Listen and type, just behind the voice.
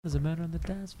There's a murder on the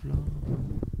dance floor.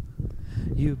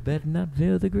 You better not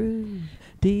feel the groove.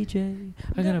 DJ,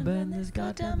 I'm gonna burn this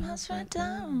goddamn house right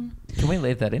down. Can we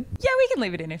leave that in? Yeah, we can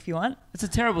leave it in if you want. It's a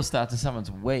terrible start to someone's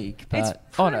week, but... It's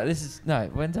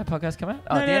when's that podcast come out?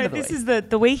 Oh, no, at the end of the this week. is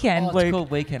the weekend, Oh, Luke. it's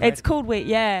called Weekend. It's called Week,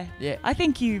 yeah. Yeah. I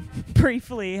think you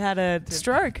briefly had a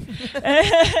stroke.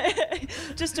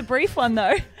 Just a brief one,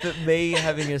 though. But me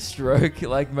having a stroke,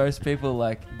 like most people,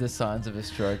 like the signs of a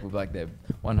stroke will be like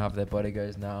one half of their body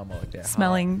goes numb or like their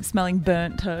heart. Smelling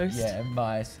burnt toast. Yeah, and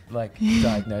my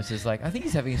diagnosis, like, I think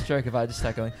he's having a stroke if I just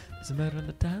start going, there's a murder on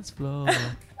the dance floor.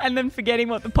 And then forgetting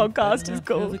what the podcast is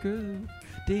called.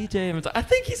 DJ, and it's like, I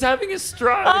think he's having a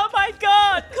stroke. Oh my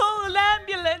God, call an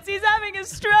ambulance. He's having a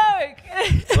stroke.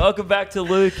 Welcome back to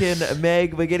Luke and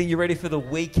Meg. We're getting you ready for the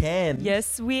weekend.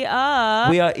 Yes, we are.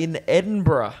 We are in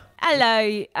Edinburgh. Hello,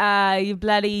 you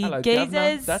bloody Hello,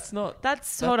 geezers. Governor.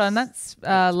 That's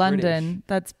London.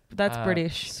 British. That's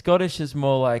British. Scottish is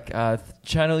more like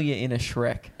channel you in a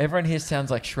Shrek. Everyone here sounds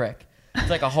like Shrek. It's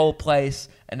like a whole place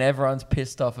and everyone's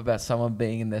pissed off about someone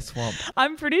being in their swamp.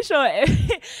 I'm pretty sure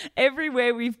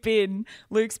everywhere we've been,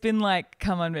 Luke's been like,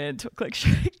 come on, man, talk like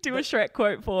Shrek. Do a Shrek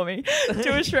quote for me.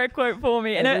 Do a Shrek quote for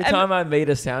me. Every time I meet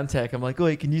a sound tech, I'm like,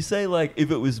 wait, can you say like,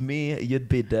 if it was me, you'd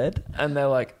be dead? And they're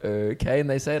like, okay. And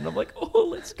they say it and I'm like, oh,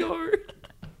 let's go.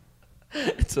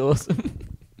 It's awesome.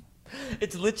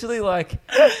 It's literally like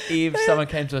if someone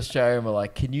came to Australia and were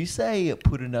like, can you say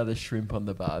put another shrimp on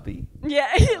the Barbie? Yeah,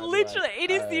 literally. It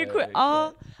is the equivalent.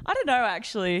 Oh, I don't know,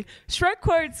 actually. Shrek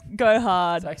quotes go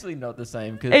hard. It's actually not the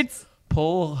same because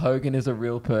Paul Hogan is a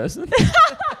real person.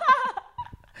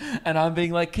 And I'm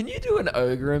being like, can you do an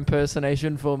ogre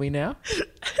impersonation for me now?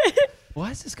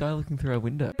 Why is this guy looking through our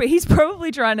window? But he's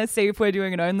probably trying to see if we're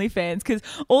doing an OnlyFans because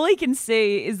all he can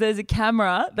see is there's a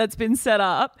camera that's been set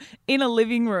up in a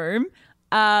living room.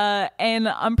 And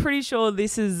I'm pretty sure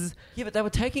this is... Yeah, but they were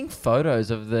taking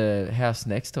photos of the house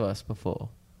next to us before.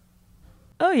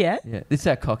 Oh, yeah? Yeah, this is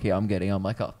how cocky I'm getting. I'm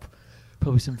like, oh,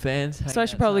 probably some fans. So I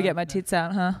should probably get my tits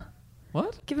out, huh?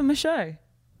 What? Give him a show.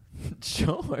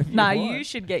 Sure. You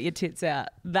should get your tits out.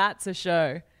 That's a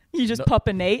show. You just pop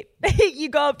a neat. You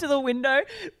go up to the window,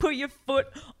 put your foot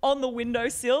on the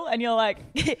windowsill, and you're like,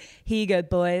 here you go,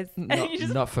 boys.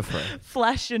 Not for free.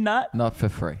 Flash your nut. Not for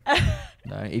free.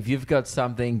 No, if you've got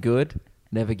something good,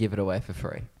 never give it away for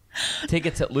free.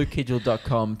 Tickets at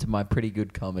lukekidgel.com to my pretty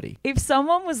good comedy. If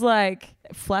someone was like,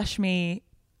 flash me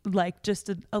like just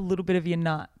a little bit of your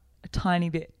nut, a tiny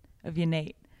bit of your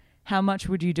neat, how much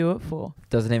would you do it for?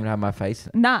 Doesn't even have my face.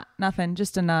 Nut, nothing,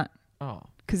 just a nut. Oh.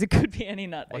 Because it could be any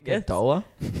nut, like I guess. $1?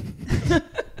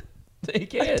 Who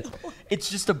cares? It's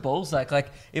just a ball sack. Like,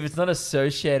 if it's not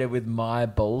associated with my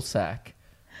ball sack,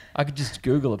 I could just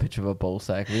Google a picture of a ball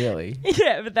sack, really.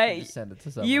 Yeah, but just send it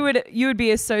to someone. You would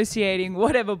be associating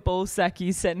whatever ball sack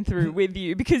you send through with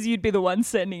you because you'd be the one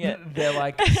sending it. They're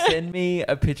like, send me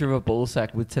a picture of a ball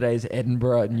sack with today's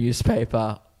Edinburgh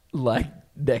newspaper, like,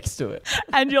 next to it.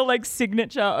 And your, like,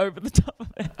 signature over the top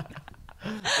of it.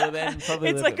 Well, then probably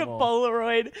it's like a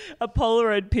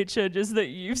Polaroid picture just that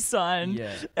you've signed.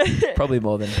 Yeah, probably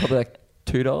like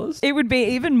 $2. It would be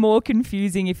even more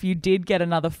confusing if you did get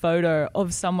another photo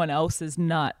of someone else's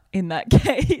nut in that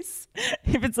case.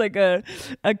 If it's like a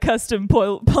custom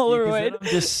Polaroid. Yeah, I'm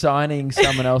just signing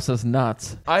someone else's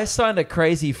nuts. I signed a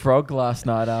crazy frog last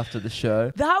night after the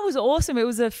show. That was awesome. It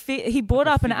was he brought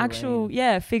up an actual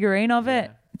figurine of it.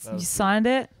 You signed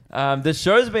it. The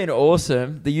show's been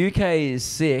awesome. The UK is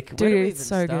sick. Dude, it's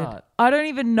so good. I don't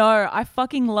even know. I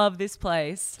fucking love this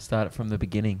place. Start it from the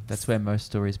beginning. That's where most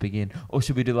stories begin. Or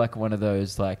should we do like one of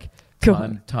those like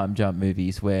time jump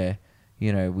movies where,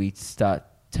 you know, we start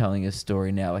telling a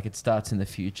story now, like it starts in the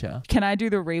future. Can I do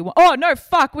the rewind? Oh, no,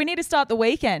 fuck. We need to start the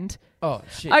weekend. Oh,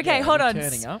 shit. Okay, yeah, hold on.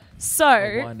 Turning up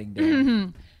so, winding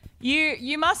down.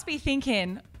 You must be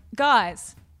thinking,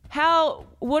 guys,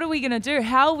 what are we going to do?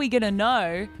 How are we going to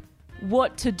know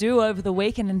what to do over the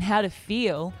weekend and how to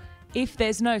feel if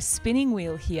there's no spinning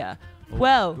wheel here?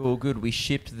 Well, good. We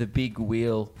shipped the big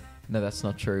wheel. No, that's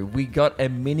not true. We got a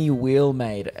mini wheel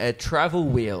made, a travel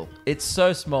wheel. It's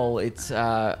so small. It's,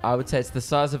 I would say it's the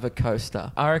size of a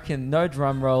coaster. I reckon no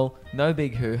drum roll, no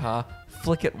big hoo-ha,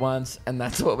 flick it once, and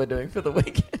that's what we're doing for the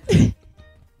weekend.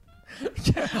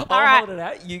 I'll hold it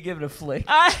out. You give it a flick.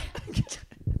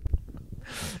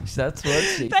 That's what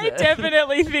she They said.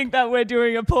 definitely think that we're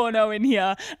doing a porno in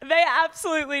here. They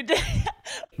absolutely do.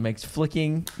 Makes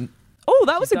flicking. Oh,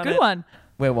 that was a good one.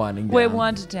 We're winding down. We're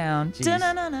winding down.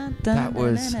 That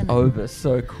was over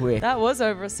so quick. That was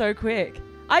over so quick.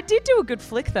 I did do a good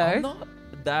flick though. I'm not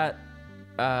that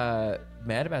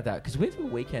mad about that because we have a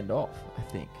weekend off, I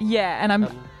think. Yeah, and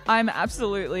I'm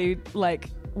absolutely like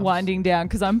winding down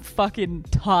because I'm fucking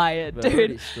tired, We're dude.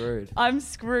 already screwed. I'm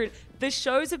screwed. The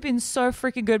shows have been so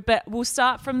freaking good, but we'll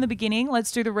start from the beginning.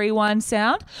 Let's do the rewind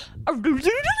sound. All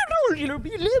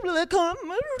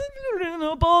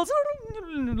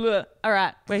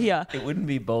right, we're here. It wouldn't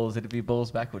be balls, it'd be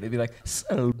balls backward. It'd be like,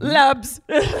 so Labs.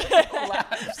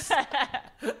 labs.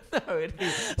 No, it'd be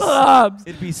Labs.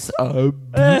 It'd be so.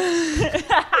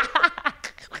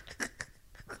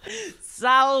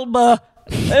 Salma.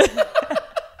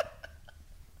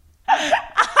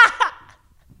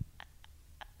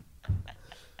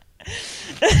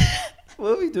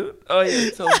 What are we doing? Oh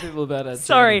yeah, tell people about it.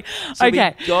 Sorry. So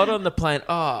Okay. we got on the plane.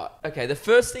 Oh, okay. The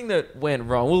first thing that went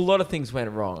wrong. Well, a lot of things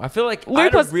went wrong. I feel like I Luke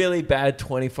had a was- really bad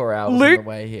 24 hours on Luke- the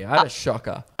way here. I had a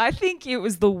shocker. I think it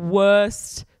was the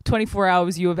worst 24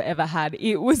 hours you have ever had.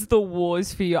 It was the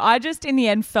wars for you. I just, in the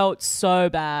end, felt so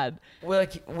bad. Well,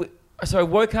 so I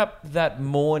woke up that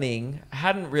morning,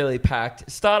 hadn't really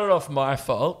packed. Started off my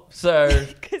fault. So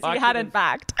Because I you hadn't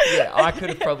backed. Yeah, I could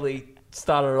have probably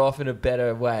started it off in a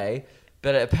better way.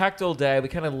 But it packed all day. We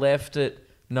kind of left at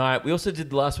night. We also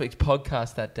did last week's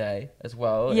podcast that day as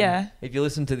well. Yeah. And if you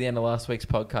listen to the end of last week's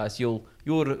podcast, you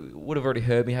would have already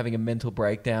heard me having a mental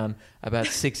breakdown about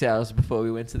 6 hours before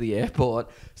we went to the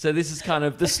airport. So this is kind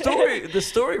of the story. The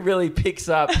story really picks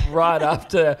up right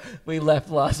after we left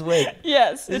last week.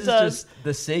 Yes, This it is does. just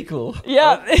the sequel.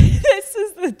 Yeah, this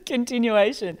is the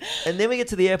continuation. And then we get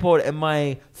to the airport and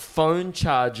my phone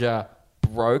charger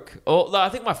broke. Oh, I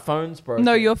think my phone's broken.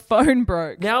 No, your phone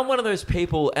broke. Now I'm one of those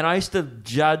people, and I used to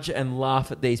judge and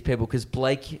laugh at these people because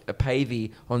Blake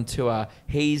Pavey on tour,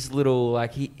 he's little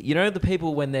you know the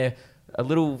people when they're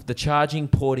the charging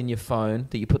port in your phone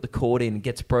that you put the cord in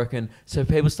gets broken, so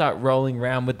people start rolling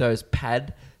around with those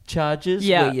pad chargers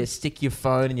where you stick your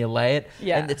phone and you lay it,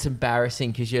 and it's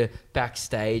embarrassing because you're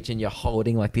backstage and you're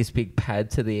holding like this big pad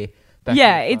to the back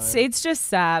Yeah, of your phone. it's just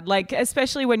sad. Like,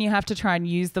 especially when you have to try and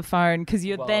use the phone because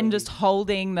you're then just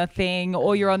holding the thing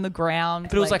or you're on the ground.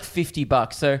 But it was like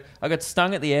 $50, so I got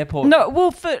stung at the airport. No,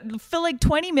 well, for like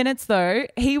 20 minutes though,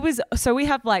 so we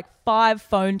have like 5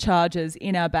 phone chargers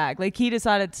in our bag. Like, he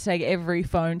decided to take every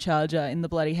phone charger in the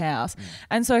bloody house.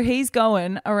 And so he's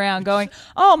going around going,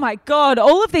 oh my God,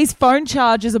 all of these phone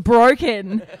chargers are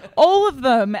broken. All of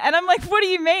them. And I'm like, what do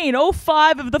you mean? All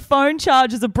 5 of the phone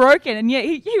chargers are broken. And yet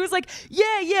he was like,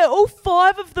 yeah, all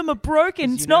 5 of them are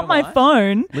broken. It's not my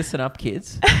phone. Listen up,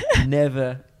 kids.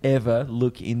 Never, ever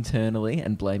look internally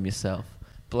and blame yourself.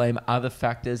 Blame other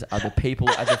factors, other people,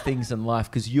 other things in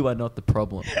life, because you are not the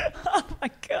problem. Oh my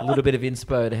God. A little bit of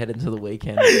inspo to head into the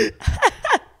weekend. We're going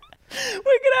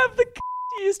to have the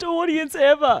cutest audience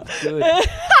ever. Good.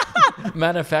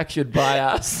 Manufactured by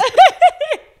us.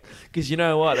 Because you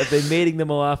know what? I've been meeting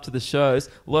them all after the shows.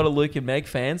 A lot of Luke and Meg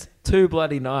fans. Too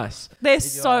bloody nice. They're If you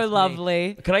so ask me.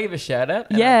 Lovely. Can I give a shout out?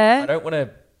 And Yeah. I don't want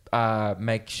to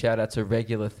make shout outs a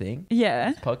regular thing.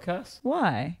 Yeah. Podcast.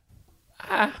 Why?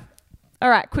 Ah, All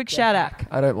right, quick shout out.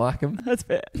 I don't like them. That's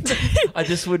fair. I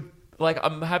just would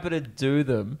I'm happy to do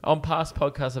them. On past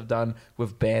podcasts I've done,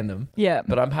 we've banned them. Yeah.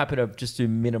 But I'm happy to just do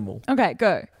minimal. Okay,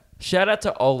 go. Shout out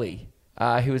to Ollie.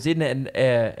 He was in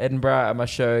Edinburgh at my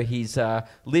show. He's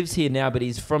lives here now, but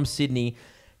he's from Sydney.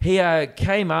 He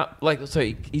came up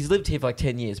he's lived here for like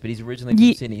 10 years, but he's originally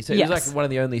from Sydney. So he was like one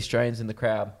of the only Australians in the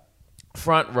crowd.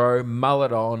 Front row,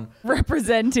 mullet on.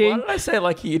 Representing. Why did I say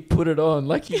like he'd put it on?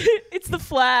 Like It's the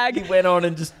flag. he went on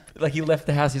and just like he left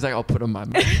the house. He's like, I'll put on my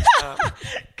mask.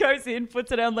 Goes in,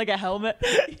 puts it on like a helmet,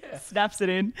 snaps it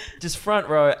in. Just front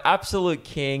row, absolute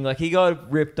king. Like he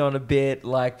got ripped on a bit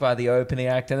like by the opening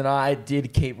act, and then I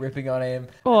did keep ripping on him.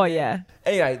 Oh, yeah.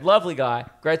 Anyway, lovely guy,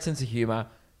 great sense of humor.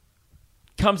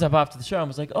 Comes up after the show and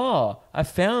was like, "Oh, I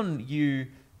found you,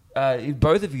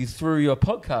 both of you through your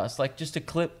podcast. Like just a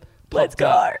clip. Let's popped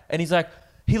up." go. And he's like,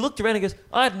 he looked around and goes,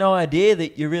 "I had no idea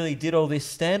that you really did all this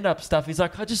stand-up stuff." He's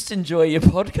like, "I just enjoy your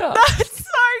podcast." That's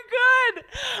so good.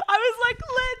 I was like,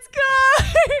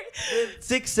 let's go.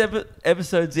 6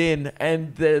 episodes in,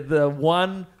 and the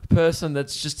one person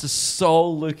that's just a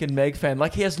sole Luke and Meg fan.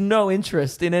 Like he has no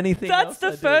interest in anything That's else the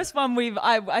I do. first one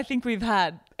I think we've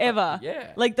had ever.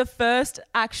 Yeah. Like the first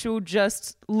actual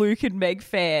just Luke and Meg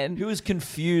fan. Who was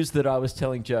confused that I was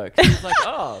telling jokes. He was like,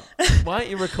 "Oh, why aren't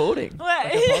you recording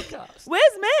like a podcast?"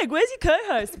 Where's Meg? Where's your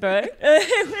co-host, bro?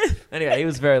 Anyway, he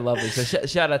was very lovely. So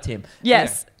shout out to him.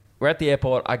 Yes. we're at the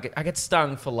airport. I get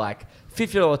stung for like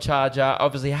 $50 charger.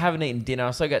 Obviously, I haven't eaten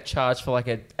dinner, so I got charged for like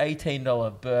an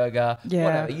 $18 burger. Yeah.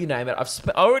 Whatever, you name it.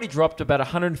 I already dropped about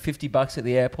 $150 at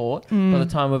the airport by the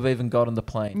time we've even got on the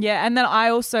plane. Yeah, and then I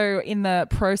also, in the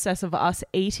process of us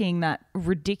eating that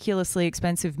ridiculously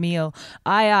expensive meal,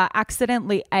 I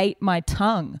accidentally ate my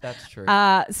tongue. That's true.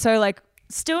 So like,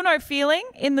 still no feeling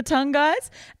in the tongue, guys.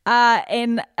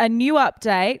 And a new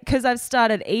update, because I've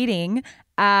started eating.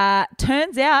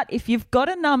 Turns out if you've got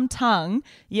a numb tongue,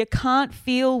 you can't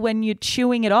feel when you're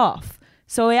chewing it off.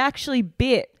 So I actually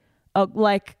bit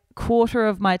like quarter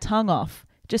of my tongue off.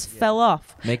 Just fell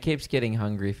off. Meg keeps getting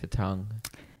hungry for tongue.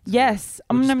 Yes.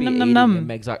 We'll just be Num, eating num. and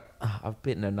Meg's like, I've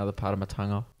bitten another part of my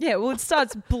tongue off. Yeah, well, it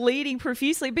starts bleeding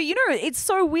profusely. But you know, it's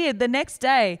so weird. The next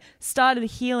day started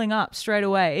healing up straight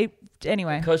away.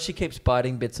 Anyway. Because she keeps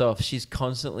biting bits off, she's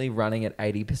constantly running at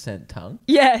 80% tongue.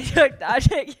 Yeah.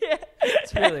 Yeah.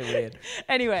 It's really weird.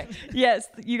 Anyway, yes,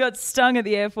 you got stung at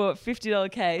the airport,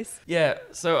 $50 case. Yeah,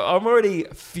 so I'm already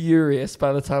furious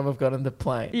by the time I've got on the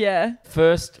plane. Yeah.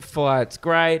 First flight's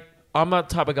great. I'm not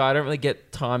the type of guy, I don't really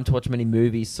get time to watch many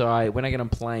movies. So when I get on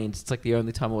planes, it's like the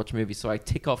only time I watch movies. So I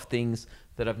tick off things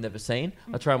that I've never seen.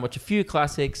 I try and watch a few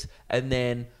classics and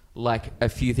then like a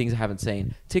few things I haven't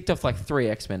seen. Ticked off like 3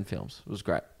 X-Men films. It was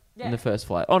great in the first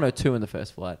flight. Oh no, 2 in the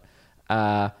first flight.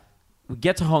 We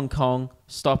get to Hong Kong,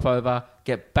 stop over,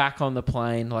 get back on the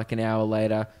plane like an hour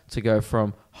later to go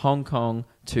from Hong Kong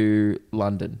to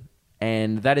London.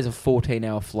 And that is a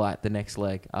 14-hour flight, the next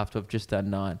leg, after I've just done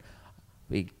 9.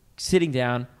 We sitting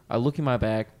down, I look in my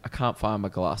bag, I can't find my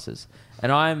glasses.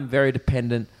 And I'm very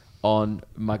dependent on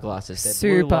my glasses.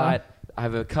 They're blue light. I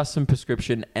have a custom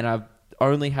prescription and I've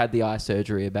only had the eye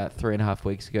surgery about 3.5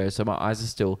 weeks ago, so my eyes are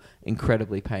still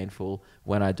incredibly painful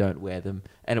when I don't wear them.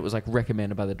 And it was like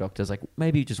recommended by the doctors, like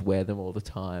maybe you just wear them all the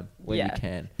time when you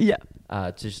can. Yeah.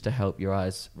 Just to help your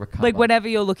eyes recover. Like whenever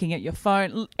you're looking at your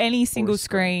phone, any single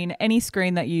screen, any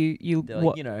screen that you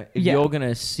like, you know, if you're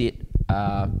gonna sit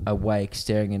awake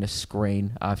staring at a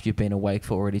screen after you've been awake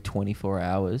for already 24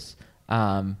 hours,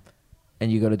 and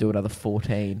you got to do another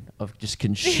 14 of just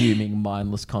consuming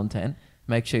mindless content.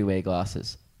 Make sure you wear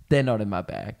glasses. They're not in my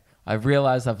bag. I've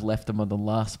realized I've left them on the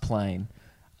last plane.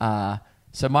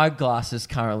 So my glasses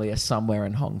currently are somewhere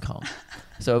in Hong Kong.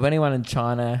 So if anyone in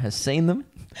China has seen them,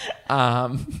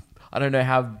 I don't know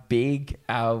how big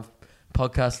our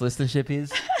podcast listenership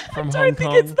is from Hong Kong. I don't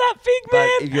think it's that big, man.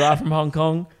 But if you are from Hong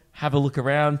Kong, have a look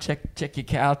around, check your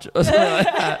couch or something like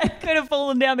that. Could have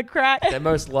fallen down the crack. They're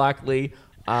most likely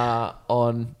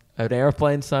on an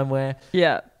airplane somewhere.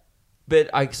 Yeah. But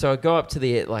I go up to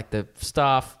the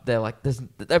staff. They're like,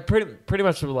 they're pretty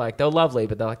much like, they're lovely,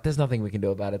 but they're like, there's nothing we can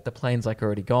do about it. The plane's like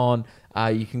already gone.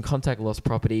 You can contact lost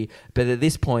property. But at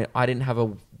this point, I didn't have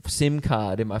a SIM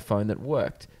card in my phone that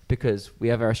worked because we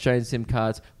have our Australian SIM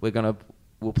cards. We're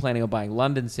planning on buying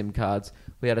London SIM cards.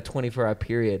 We had a 24-hour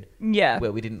period. Yeah.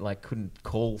 Where we couldn't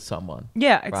call someone.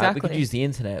 Yeah, right? exactly. We could use the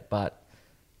internet, but.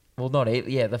 Well, not it.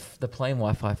 Yeah, the plane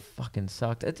Wi-Fi fucking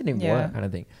sucked. It didn't even work, I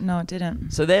don't think. No, it didn't.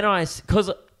 So then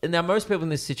because now most people in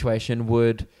this situation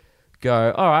would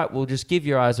go, all right, we'll just give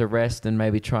your eyes a rest and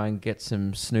maybe try and get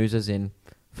some snoozers in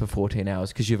for 14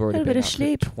 hours because you've already been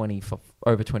up for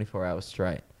over 24 hours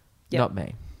straight. Yep. Not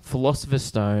me. Philosopher's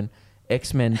Stone,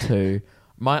 X-Men 2.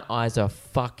 My eyes are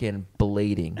fucking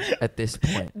bleeding at this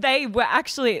point. They were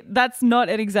actually, that's not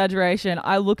an exaggeration.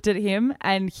 I looked at him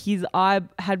and his eye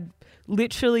had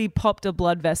literally popped a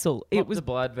blood vessel. It was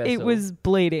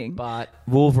bleeding. But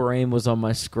Wolverine was on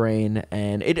my screen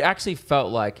and it actually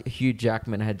felt like Hugh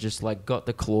Jackman had just like got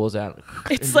the claws out.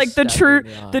 It's like the true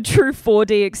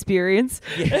 4D experience.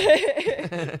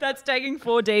 Yeah. That's taking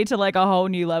 4D to like a whole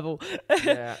new level.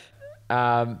 Yeah.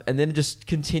 And then just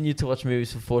continued to watch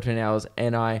movies for 14 hours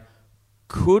and I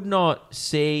could not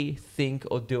see, think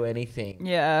or do anything.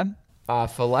 Yeah.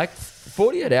 For like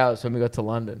 48 hours when we got to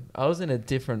London. I was in a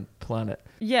different planet.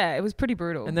 Yeah, it was pretty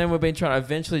brutal. And then we've been I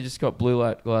eventually just got blue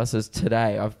light glasses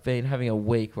today. I've been having a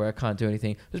week where I can't do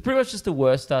anything. It was pretty much just the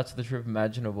worst start to the trip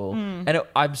imaginable. And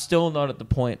I'm still not at the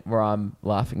point where I'm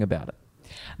laughing about it.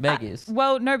 Meg is.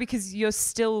 Well, no, because you're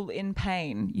still in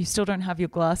pain. You still don't have your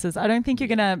glasses. I don't think you're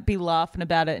going to be laughing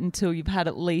about it until you've had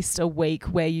at least a week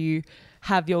where you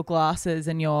have your glasses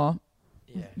and you're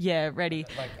ready.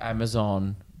 Like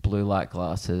Amazon blue light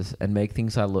glasses and Meg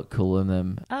thinks I look cool in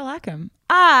them. I like them.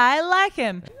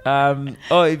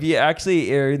 If you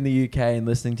actually are in the UK and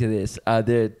listening to this,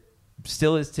 there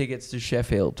still is tickets to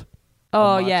Sheffield.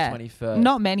 Oh, March 21st.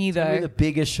 Not many, though. It's the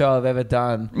biggest show I've ever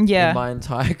done in my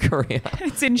entire career.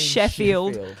 It's in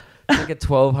Sheffield. It's like a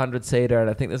 1,200 seater, and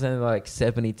I think there's only like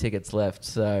 70 tickets left.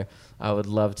 So I would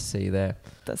love to see you there.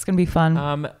 That's going to be fun.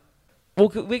 Well,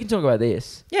 we can talk about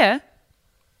this. Yeah.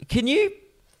 Can you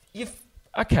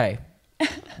okay.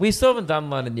 We still haven't done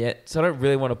London yet, so I don't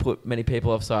really want to put many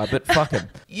people offside, but fuck 'em.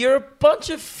 You're a bunch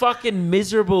of fucking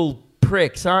miserable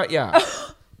pricks, aren't you?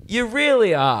 You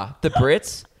really are, the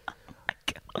Brits. Oh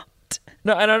my God.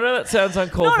 No, and I know that sounds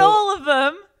uncalled Not for. all of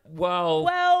them.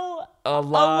 Well, a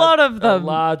lot of them. A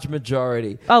large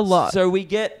majority. A lot. So we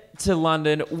get to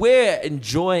London. We're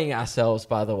enjoying ourselves,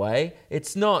 by the way.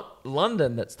 It's not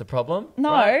London that's the problem.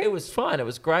 No. Right? It was fine. It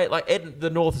was great. Like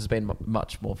the North has been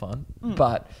much more fun,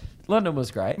 but London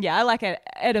was great. Yeah, I like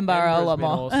Edinburgh a lot been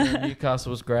more. Awesome.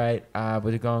 Newcastle was great.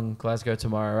 We're going Glasgow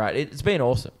tomorrow. Right, it's been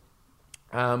awesome.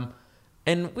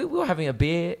 And we were having a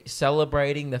beer,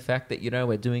 celebrating the fact that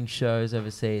we're doing shows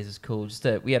overseas. It's cool.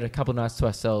 We had a couple of nights to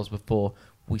ourselves before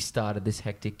we started this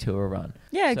hectic tour run.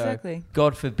 Yeah, So, exactly.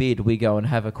 God forbid we go and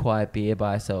have a quiet beer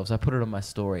by ourselves. I put it on my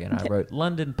story and I wrote,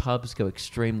 "London pubs go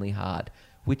extremely hard,"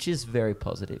 which is very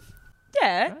positive.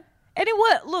 Yeah. Right? And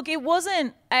it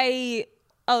wasn't a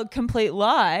complete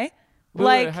lie. We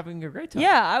like, were having a great time.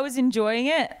 yeah, I was enjoying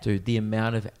it. Dude, the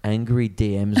amount of angry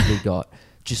DMs we got.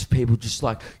 Just people just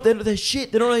like, they're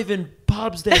shit. They're not even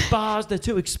pubs. They're bars. They're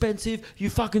too expensive. You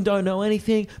fucking don't know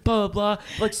anything. Blah, blah, blah.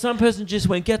 Like some person just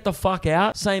went, get the fuck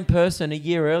out. Same person a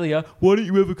year earlier. Why don't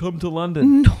you ever come to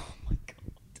London? Oh my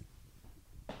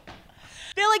God.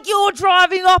 They're like, you're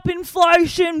driving up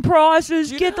inflation prices.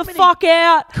 Do you Get know the how many fuck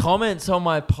out. Comments on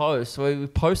my post where we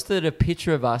posted a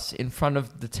picture of us in front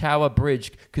of the Tower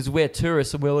Bridge because we're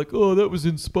tourists and we're like, oh, that was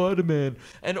in Spider-Man.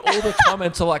 And all the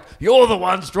comments are like, you're the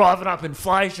ones driving up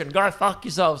inflation. Go fuck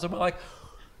yourselves. And we're like,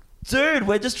 dude,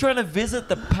 we're just trying to visit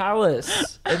the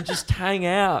palace and just hang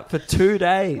out for 2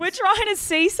 days. We're trying to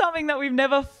see something that we've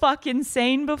never fucking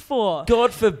seen before.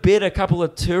 God forbid a couple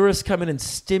of tourists come in and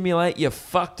stimulate your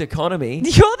fucked economy.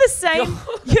 You're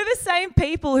the same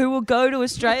people who will go to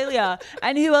Australia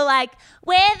and who are like,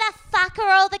 where the fuck are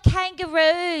all the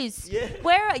kangaroos?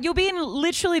 Yeah. You'll be in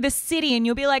literally the city and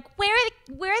you'll be like, where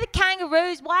are the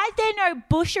kangaroos? Why is there no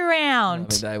bush around?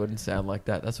 I mean, they wouldn't sound like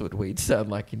that. That's what we'd sound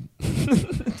like in...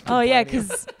 Oh yeah,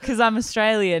 because I'm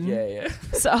Australian. Yeah.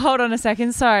 So hold on a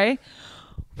second, sorry.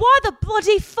 Why the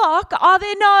bloody fuck are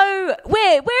there no...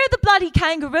 Where are the bloody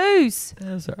kangaroos?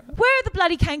 That's all right. Where are the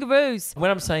bloody kangaroos?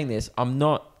 When I'm saying this, I'm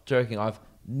not joking. I've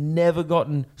never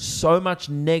gotten so much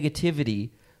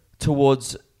negativity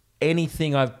towards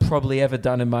anything I've probably ever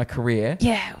done in my career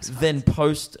Yeah, it was than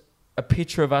post a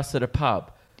picture of us at a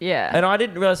pub. Yeah. And I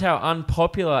didn't realize how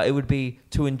unpopular it would be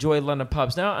to enjoy London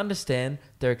pubs. Now, I understand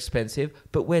they're expensive,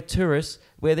 but we're tourists.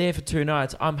 We're there for 2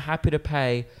 nights. I'm happy to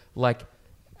pay like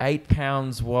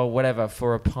 £8 or whatever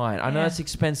for a pint. I know Yeah. that's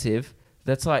expensive.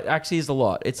 That's like, actually is a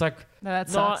lot. It's like, No, that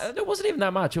sucks. it wasn't even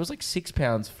that much. It was like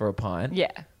 £6 for a pint,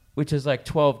 Yeah. which is like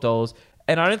 $12.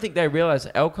 And I don't think they realize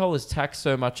alcohol is taxed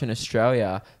so much in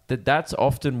Australia that that's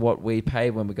often what we pay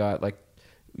when we go out, like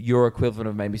your equivalent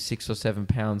of maybe £6 or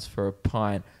 £7 for a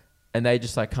pint. And they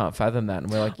just like can't fathom that.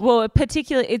 And we're like, Well,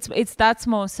 particularly, it's that's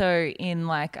more so in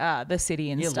like the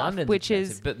city and yeah, stuff, London's which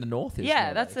expensive, is but the north is. yeah,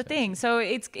 not that's that the expensive. thing. So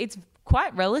it's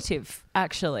quite relative,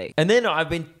 actually. And then I've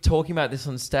been talking about this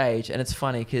on stage, and it's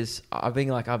funny because I've been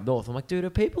like up north. I'm like, dude, are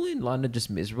people in London just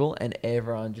miserable? And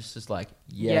everyone just is like,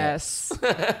 yes.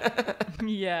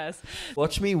 Yes.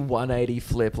 Watch me 180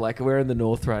 flip. Like we're in the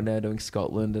north right now doing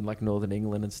Scotland and like Northern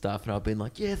England and stuff. And I've been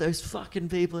like, yeah, those fucking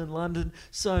people in London,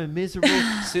 so miserable.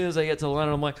 As soon as I get to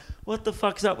London, I'm like, what the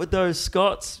fuck's up with those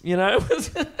Scots? You know?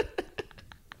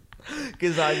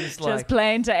 Because I just like... Just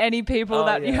playing to any people Oh,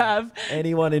 that you yeah. have.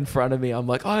 Anyone in front of me, I'm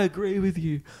like, I agree with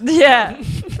you. Yeah.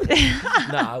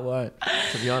 No, I won't,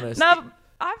 to be honest. No,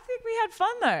 I think we had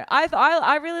fun though.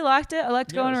 I really liked it. I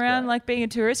liked Yeah, it going was around great. like being a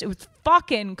tourist. It was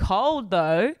fucking cold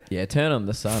though. Yeah, turn on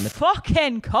the sun. It's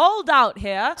Fucking cold out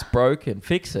here. broken.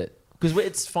 Fix it. Because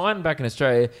it's fine back in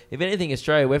Australia. If anything,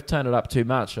 Australia, we've turned it up too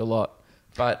much, a lot.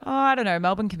 But Oh, I don't know.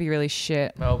 Melbourne can be really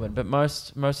shit. Melbourne, but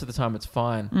most of the time it's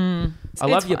fine. I It's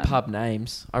love your fine. pub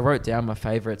names. I wrote down my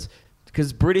favourites.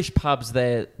 Because British pubs,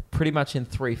 they're pretty much in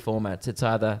 3 formats. It's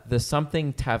either the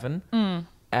Something Tavern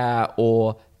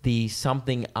or the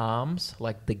Something Arms,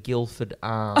 like the Guildford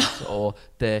Arms or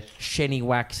the Shenny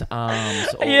Wax Arms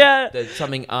or Yeah. the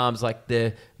Something Arms, like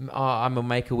the I'm a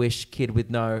Make-A-Wish kid with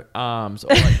no arms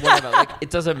or like whatever. Like it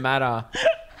doesn't matter.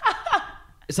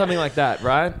 Something like that,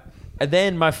 right? And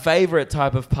then my favourite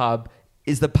type of pub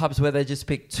is the pubs where they just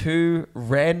pick 2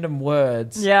 random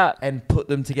words Yeah. and put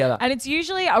them together. And it's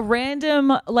usually a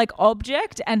random like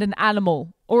object and an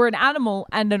animal, or an animal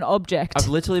and an object. I've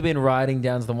literally been writing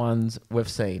down the ones we've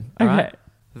seen. All right?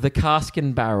 the cask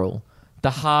and barrel,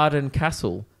 the hard and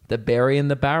castle, the berry and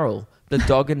the barrel, the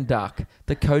dog and duck,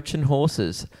 the coach and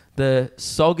horses, the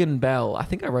sog and bell. I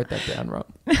think I wrote that down wrong.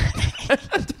 I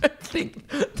don't think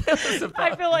there was a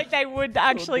I feel like they would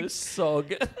actually, the sog.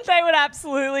 they would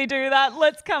absolutely do that.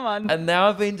 Let's come on. And now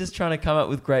I've been just trying to come up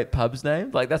with great pubs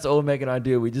names. Like that's all Meg and I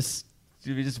do. We just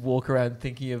walk around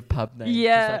thinking of pub names.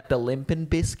 Yeah. Just like the Limp and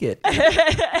Biscuit.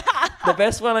 The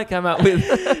best one I came up with.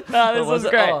 No, this was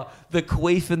great. Oh, the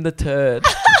Queef and the Turd.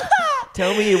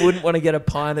 Tell me you wouldn't want to get a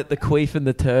pint at the Queef and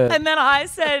the Turd. And then I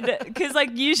said, because like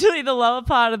usually the lower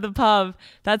part of the pub,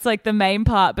 that's like the main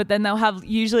part, but then they'll have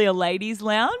usually a ladies'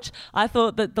 lounge. I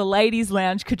thought that the ladies'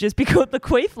 lounge could just be called the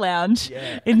Queef Lounge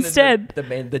instead.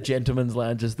 The gentleman's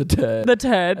lounge is the Turd. The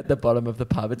Turd. At the bottom of the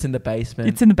pub. It's in the basement.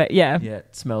 It's in the yeah. Yeah,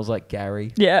 it smells like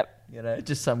Gary. Yeah. You know,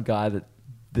 just some guy that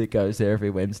goes there every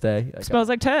Wednesday. Okay. Smells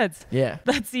like turds. Yeah.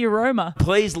 That's the aroma.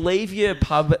 Please leave your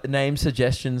pub name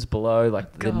suggestions below,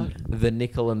 like the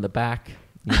nickel and the back.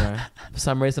 You know, for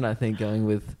some reason I think going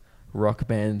with rock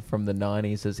band from the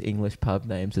 90s as English pub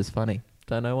names is funny.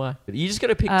 Don't know why. But you just got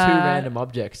to pick two random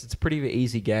objects. It's a pretty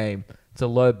easy game. It's a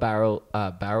low barrel.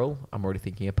 I'm already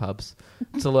thinking of pubs.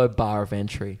 It's a low bar of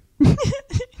entry.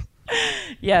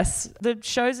 Yes, the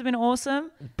shows have been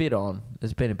awesome. Bit on.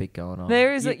 There's been a bit going on.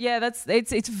 There is,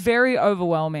 it's very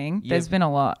overwhelming. There's been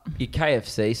a lot. Your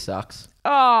KFC sucks.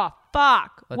 Oh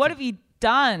fuck! What have you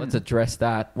done? Let's address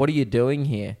that. What are you doing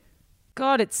here?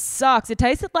 God, it sucks. It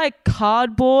tasted like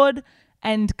cardboard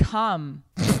and cum.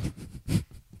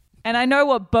 And I know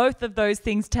what both of those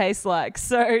things taste like.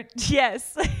 So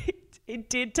yes, it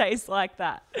did taste like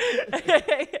that.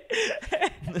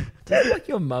 Does it like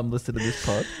your mum listen to this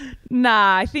pod?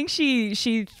 Nah, I think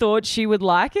she thought she would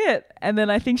like it, and then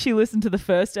I think she listened to the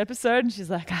first episode and she's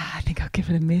like, I think I'll give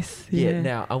it a miss. Yeah.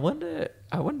 Now I wonder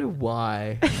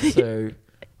why. So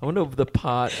I wonder if the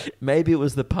part. Maybe it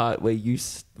was the part where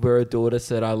where a daughter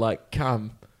said, "I like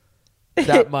cum."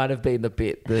 That might have been the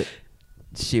bit that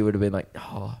she would have been like,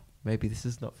 "Oh, maybe this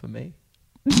is not for me."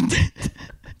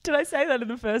 Did I say that in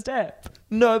the first app?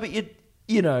 No, but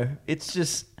you know, it's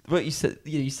just what you said.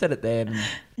 You said it then.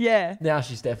 Yeah. Now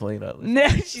she's definitely not listening. Now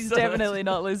she's definitely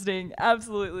not listening.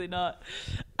 Absolutely not.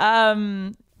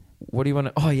 What do you want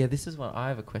to? Oh yeah, this is one. I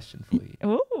have a question for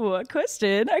you. Ooh, a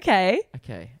question. Okay.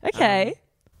 Okay.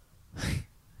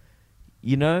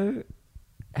 You know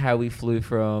how we flew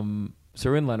from? So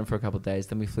we're in London for a couple of days.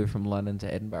 Then we flew from London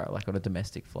to Edinburgh, like on a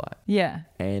domestic flight. Yeah.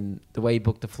 And the way you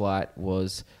booked the flight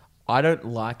was, I don't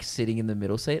like sitting in the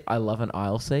middle seat. I love an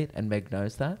aisle seat, and Meg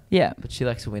knows that. Yeah. But she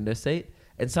likes a window seat.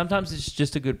 And sometimes it's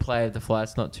just a good play if the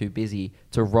flight's not too busy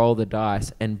to roll the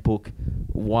dice and book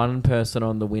one person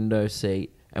on the window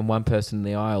seat and one person in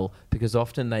the aisle, because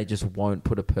often they just won't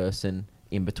put a person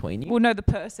in between you. Well, no, the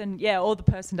person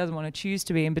doesn't want to choose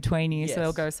to be in between you, Yes. so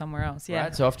they'll go somewhere else. Yeah.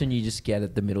 Right? So often you just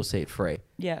get the middle seat free.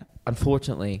 Yeah.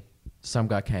 Unfortunately, some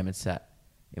guy came and sat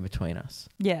in between us.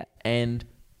 Yeah. And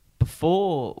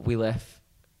before we left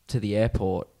to the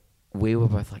airport, we were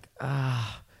both like,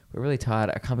 we're really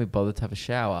tired. I can't be bothered to have a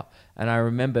shower. And I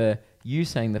remember you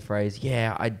saying the phrase,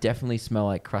 yeah, I definitely smell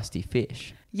like crusty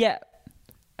fish. Yeah.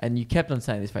 And you kept on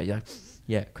saying this phrase. You're like,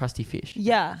 yeah, crusty fish.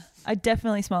 Yeah. I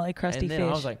definitely smell like crusty and then fish.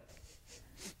 I was like,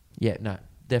 yeah, no,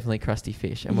 definitely crusty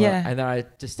fish. And Yeah. and then I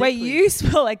distinctly... Wait, you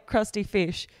smell like crusty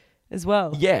fish as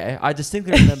well? Yeah, I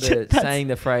distinctly remember saying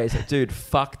the phrase, dude,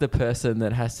 fuck the person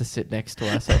that has to sit next to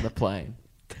us on the plane.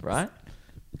 Right?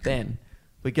 Then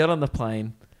we get on the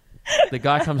plane. The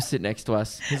guy comes to sit next to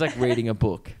us. He's like reading a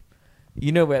book.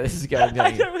 You know where this is going.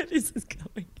 I know where this is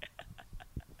going.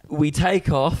 We take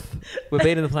off. We've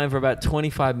been in the plane for about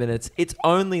 25 minutes. It's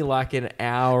only like an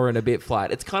hour and a bit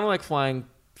flight. It's kind of like flying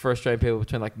for Australian people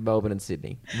between like Melbourne and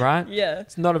Sydney, right? Yeah.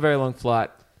 It's not a very long flight.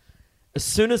 As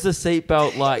soon as the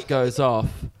seatbelt light goes off,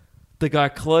 the guy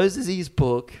closes his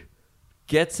book,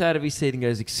 gets out of his seat and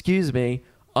goes, "Excuse me,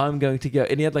 I'm going to go."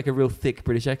 And he had like a real thick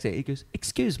British accent. He goes,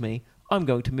 "Excuse me, I'm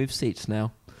going to move seats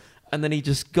now." And then he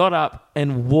just got up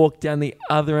and walked down the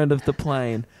other end of the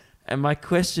plane. And my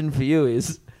question for you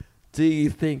is, do you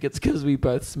think it's because we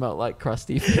both smelt like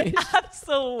crusty fish?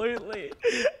 Absolutely.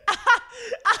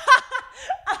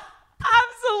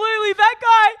 Absolutely. That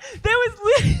guy, there was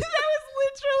literally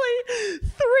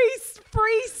 3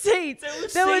 free seats.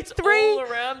 There were three all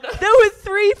around us. There were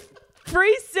 3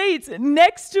 free seats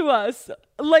next to us.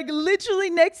 Like literally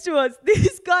next to us.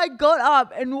 This guy got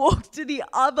up and walked to the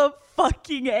other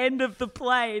fucking end of the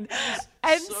plane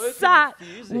and so sat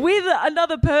confusing. with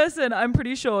another person, I'm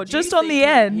pretty sure, Do you just on think the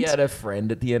end. He had a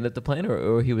friend at the end of the plane,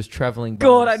 or he was traveling by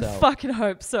God, I'd himself? fucking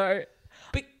hope so.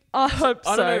 But I hope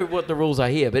so. I don't know what the rules are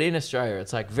here, but in Australia,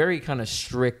 it's like very kind of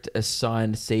strict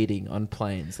assigned seating on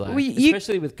planes, like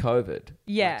especially with COVID.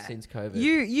 Yeah, like since COVID,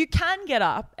 you can get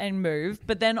up and move,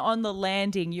 but then on the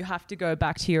landing, you have to go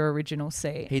back to your original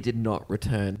seat. he did not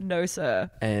return, No,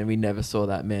 sir. and we never saw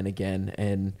that man again.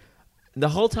 And the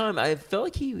whole time, I felt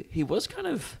like he was kind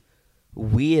of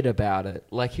weird about it.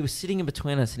 Like he was sitting in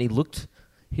between us, and he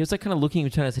was like kind of looking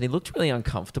between us, and he looked really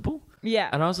uncomfortable. Yeah.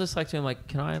 And I was just like to him, like,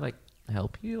 can I like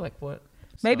help you? Like what?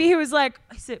 Maybe he was like,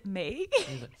 is it me?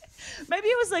 Maybe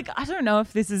he was like, I don't know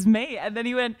if this is me. And then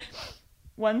he went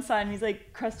one side and he's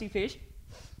like, crusty fish.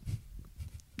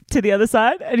 To the other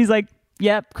side. And he's like,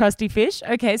 yep, crusty fish.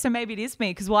 Okay, so maybe it is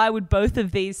me. Because why would both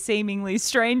of these seemingly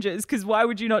strangers, because why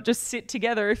would you not just sit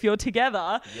together if you're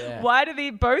together? Yeah. Why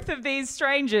do both of these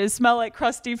strangers smell like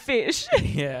crusty fish?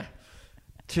 Yeah.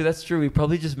 True, that's true. We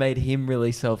probably just made him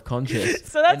really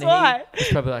self-conscious. So that's why. He's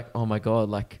probably like, oh my God,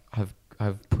 like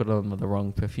I've put on the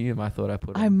wrong perfume. I thought I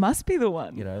put on, I must be the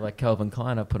one. you know, like Calvin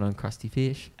Klein, I put on crusty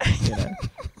fish, you know.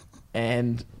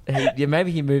 And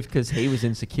maybe he moved because he was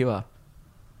insecure.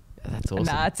 Yeah, that's awesome.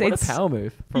 Nah, what a power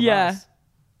move from Yeah.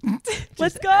 us.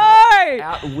 Let's go.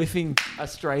 Out whiffing a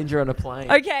stranger on a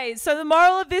plane. Okay, so the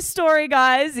moral of this story,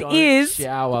 guys, Don't is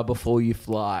shower before you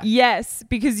fly. yes,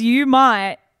 because you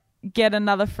might get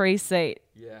another free seat.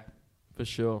 Yeah, for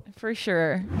sure. For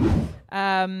sure.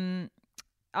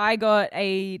 I got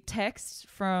a text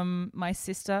from my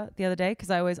sister the other day because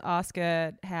I always ask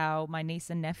her how my niece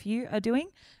and nephew are doing,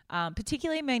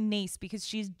 particularly my niece because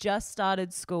she's just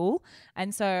started school.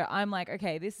 And so I'm like,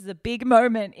 okay, this is a big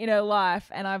moment in her life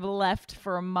and I've left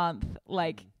for a month,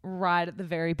 like right at the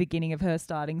very beginning of her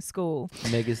starting school.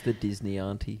 Mega's the Disney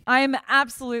auntie. I am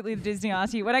absolutely the Disney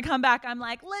auntie. When I come back, I'm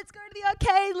like, let's go to the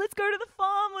arcade, let's go to the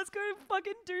farm, let's go to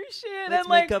fucking do shit. Let's and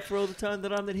like, make up for all the time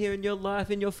that I'm not here in your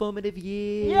life, in your formative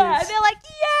years. yeah, and they're like,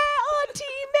 yeah, Auntie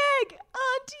Meg.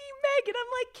 And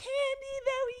I'm like, Candy,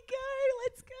 there we go.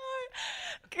 Let's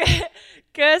go.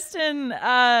 Kirsten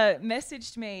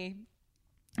messaged me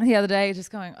the other day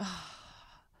just going, oh.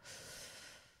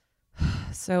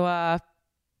 So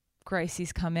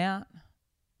Gracie's come out.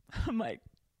 I'm like,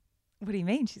 what do you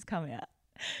mean she's come out?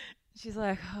 She's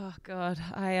like, oh God,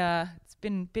 it's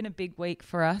been a big week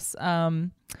for us.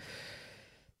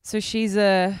 So she's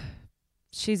a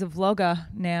vlogger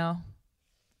now.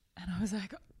 And I was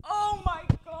like, oh my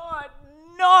God,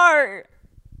 no.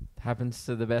 Happens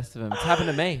to the best of them. It's happened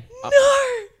to me. No.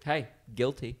 Hey,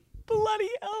 guilty. Bloody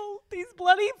hell. These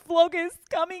bloody vloggers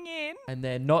coming in. And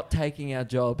they're not taking our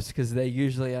jobs because they're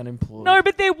usually unemployed. No,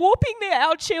 but they're warping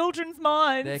our children's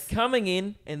minds. They're coming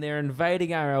in and they're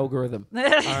invading our algorithm. All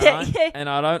right? Yeah. And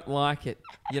I don't like it.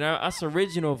 You know, us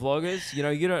original vloggers, you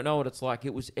know, you don't know what it's like.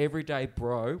 It was Everyday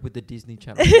Bro with the Disney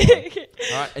Channel.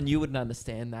 All right? And you wouldn't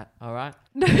understand that. All right?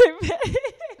 No,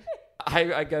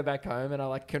 I go back home and I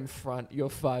like confront your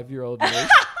 5-year-old niece.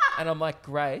 And I'm like,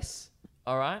 Grace,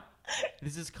 all right?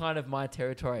 This is kind of my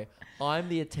territory. I'm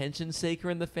the attention seeker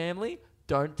in the family.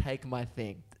 Don't take my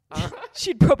thing. All right?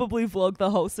 she'd probably vlog the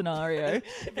whole scenario.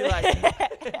 It'd be like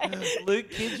Luke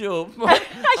Kidgel, my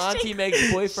Auntie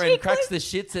Meg's boyfriend, cracks the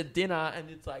shits at dinner, and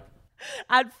it's like,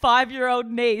 At 5-year-old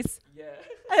niece. yeah,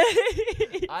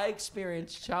 I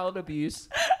experienced child abuse.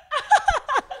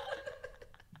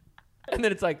 And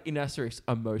then it's like, in asterisk,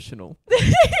 emotional.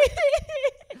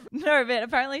 No, but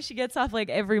apparently she gets up like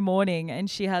every morning and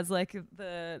she has like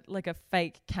a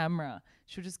fake camera.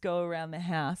 She'll just go around the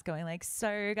house going like,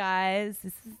 so guys,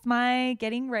 this is my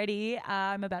getting ready.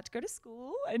 I'm about to go to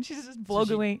school. And she's just vlogging.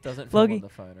 So she doesn't film on the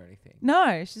phone or anything.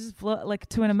 No, she's just like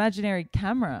to an imaginary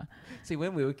camera. See,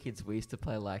 when we were kids, we used to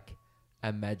play like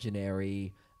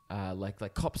imaginary,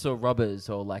 like Cops or Robbers,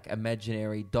 or like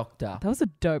imaginary doctor. That was a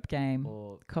dope game.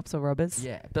 Or Cops or Robbers.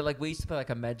 yeah, but like we used to play like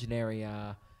imaginary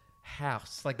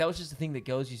house. Like that was just a thing that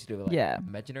girls used to do. Like Yeah.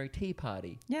 imaginary tea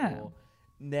party. Yeah. Or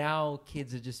now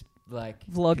kids are just like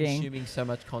Vlogging. consuming so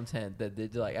much content that they're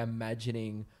like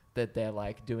imagining that they're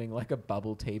like doing like a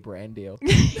bubble tea brand deal.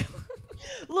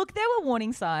 Look, there were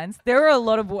warning signs. There were a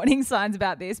lot of warning signs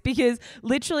about this because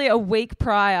literally a week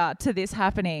prior to this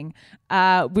happening,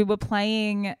 we were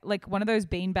playing like one of those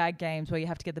beanbag games where you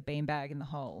have to get the beanbag in the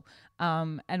hole.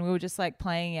 And we were just like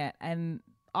playing it, and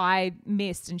I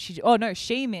missed and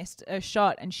she missed a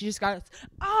shot, and she just goes,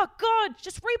 oh God,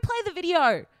 just replay the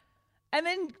video. And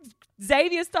then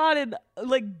Xavier started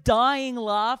like dying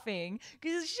laughing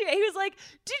because he was like,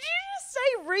 did you just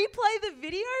say replay the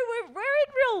video? We're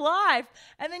in real life.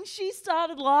 And then she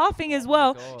started laughing as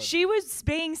well. God. She was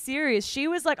being serious. She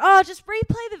was like, oh, just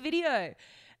replay the video.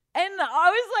 And I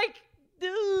was like,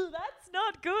 that's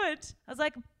not good. I was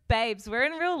like, babes, we're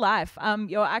in real life.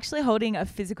 You're actually holding a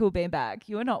physical beanbag.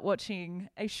 You're not watching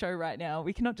a show right now.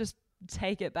 We cannot just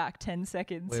take it back 10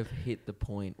 seconds. We've hit the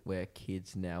point where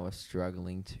kids now are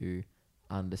struggling to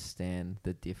understand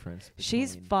the difference between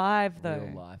She's 5 though.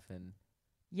 real life and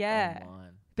Yeah.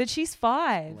 online. But she's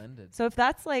 5. Blended. So if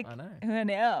that's like, I know.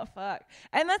 now, fuck.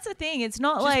 And that's the thing. It's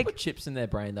not Just like put chips in their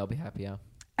brain, they'll be happier.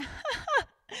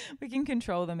 we can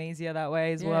control them easier that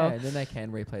way as Yeah, well. and then they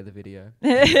can replay the video.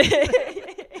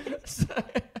 So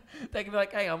they can be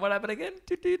like, hang on, what happened again?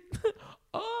 Toot, toot.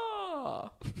 Oh.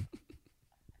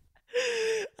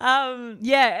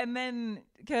 Yeah, and then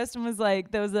Kirsten was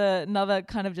like, there was another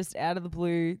kind of just out of the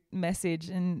blue message,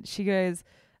 and she goes,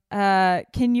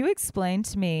 can you explain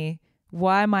to me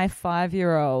why my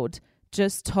 5-year-old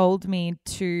just told me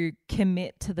to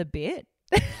commit to the bit?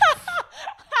 And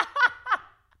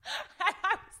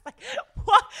I was like,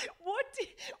 what?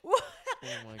 What? Oh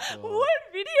my God. What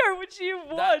video would you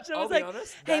watch? I I'll was be like,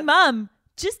 honest, hey, that- Mum,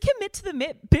 just commit to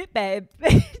the bit, babe.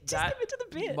 Just That commit to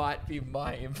the bit. might be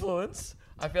my influence.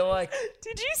 I feel like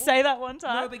Did you say that one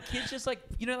time? no, but kids just like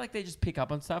like they just pick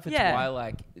up on stuff. It's Yeah. why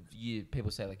like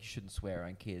people say like you shouldn't swear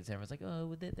around kids. Everyone's like, oh,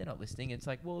 well, they're not listening. It's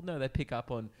like, well, no, they pick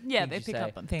up on. Yeah, things they you pick say.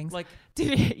 up on things. Like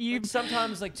Did you? like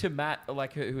sometimes like to Matt,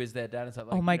 like who is their dad and stuff.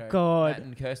 Like, Oh my God. Matt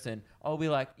and Kirsten. I'll be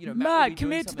like, Matt, Matt, will be doing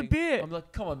commit to the something. bit. I'm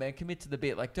like, come on, man, commit to the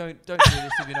bit. Like, don't do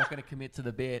this if you're not going to commit to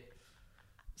the bit.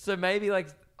 So maybe like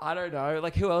I don't know,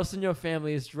 like who else in your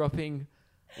family is dropping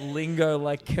lingo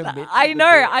like commit? to I the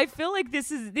know. bit? I feel like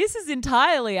this is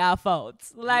entirely our fault.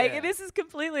 Like Yeah. this is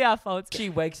completely our fault. She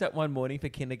wakes up one morning for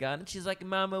kindergarten. She's like,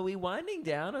 Mum, are we winding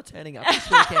down or turning up this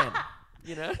weekend?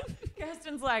 You know?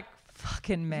 Kirsten's like,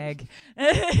 fucking Meg.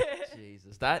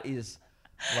 Jesus, that is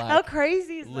How like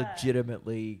crazy is that?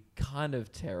 legitimately kind of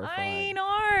I terrifying. know.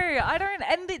 I don't.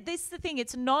 And this is the thing.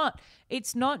 It's not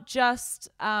just.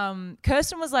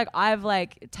 Kirsten was like, I've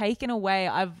like taken away.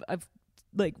 I've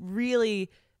like really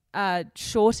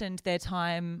shortened their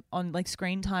time on like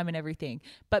screen time and everything.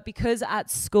 But because at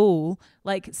school,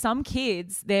 like some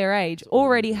kids their age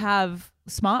already have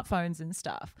smartphones and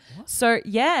stuff. What? So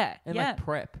yeah, And yeah. like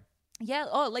prep. Yeah.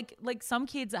 Oh, like some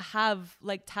kids have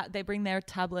like they bring their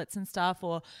tablets and stuff,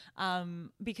 or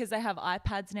because they have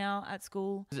iPads now at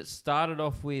school. It started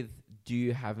off with, do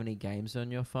you have any games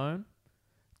on your phone?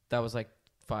 That was like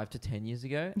 5 to 10 years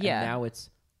ago. Yeah. And now it's,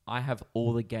 I have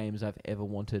all the games I've ever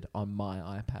wanted on my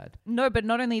iPad. No, but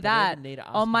not only They don't that, even need to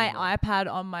ask on my anyone. iPad,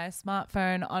 on my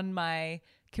smartphone, on my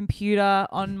computer,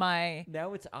 on my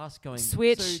Now it's us going,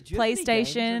 Switch, so do you have any games on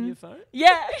PlayStation. your phone?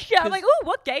 yeah. I'm like, oh,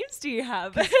 what games do you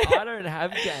have? I don't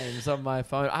have games on my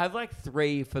phone. I have like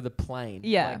 3 for the plane.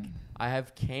 Yeah. Like, I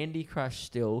have Candy Crush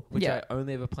still, which Yeah. I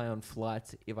only ever play on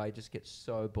flights if I just get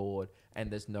so bored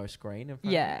and there's no screen in front of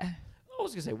me. Yeah. I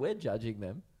was going to say, we're judging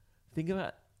them. Think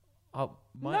about...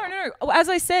 No. As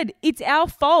I said, it's our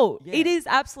fault. Yeah. It is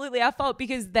absolutely our fault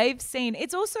because they've seen.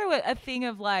 It's also a thing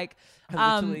of like,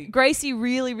 I literally- Gracie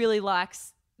really, really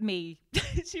likes me.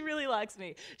 She really likes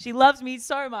me. She loves me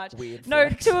so much. Weird No,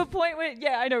 flex. to a point where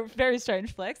I know, very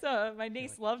strange flex. Oh, my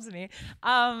niece loves me.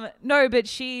 No, but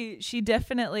she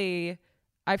definitely,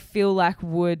 I feel like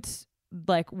would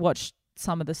like watch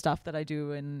some of the stuff that I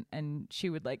do and she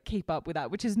would like keep up with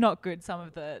that, which is not good, some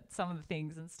of the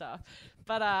things and stuff.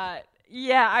 But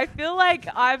yeah, I feel like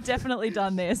I've definitely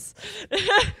done this.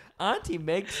 Auntie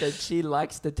Meg said she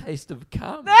likes the taste of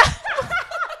cum.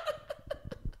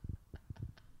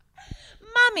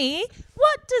 Mummy,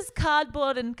 what does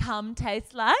cardboard and cum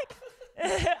taste like?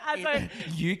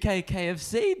 UK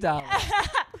KFC, darling.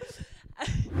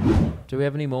 Do we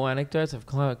have any more anecdotes? I've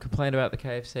complained about the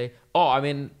KFC. Oh, I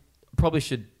mean, probably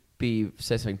should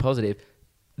say something positive.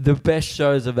 The best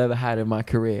shows I've ever had in my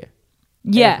career.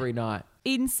 Yeah. Every night.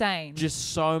 Insane.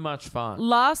 Just so much fun.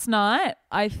 Last night,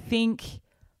 I think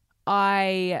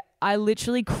I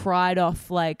literally cried off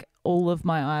like all of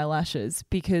my eyelashes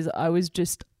because I was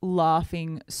just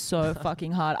laughing so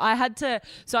fucking hard. I had to,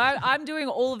 so I'm doing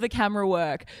all of the camera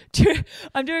work.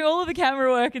 I'm doing all of the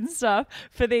camera work and stuff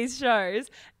for these shows.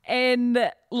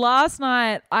 And last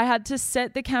night I had to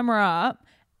set the camera up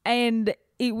and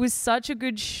it was such a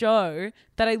good show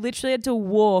that I literally had to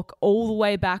walk all the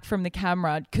way back from the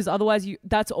camera because otherwise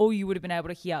that's all you would have been able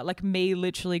to hear. Like me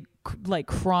literally like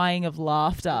crying of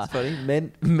laughter. It's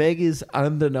funny. Meg is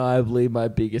undeniably my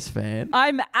biggest fan.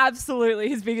 I'm absolutely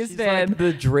his biggest She's fan. like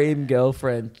the dream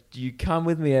girlfriend. You come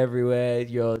with me everywhere.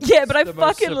 You're Yeah, but I the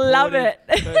most fucking love supportive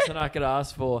it. person I could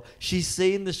ask for. She's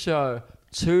seen the show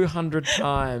 200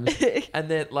 times, and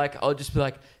then like I'll just be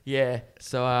like, yeah.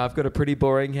 So I've got a pretty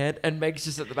boring head, and Meg's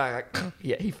just at the back like,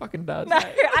 yeah, he fucking does. No,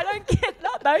 mate." I don't get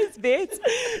not out those bits.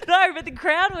 No, but the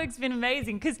crowd work's been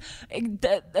amazing because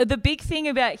the big thing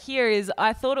about here is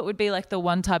I thought it would be like the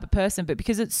one type of person, but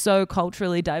because it's so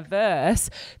culturally diverse,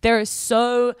 there are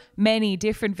so many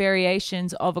different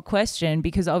variations of a question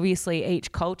because obviously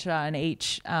each culture and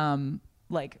each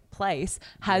like place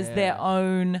has their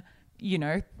own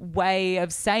way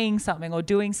of saying something or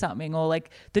doing something, or like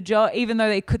the job, even though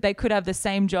they could have the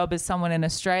same job as someone in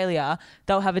Australia,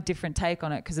 they'll have a different take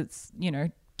on it because it's,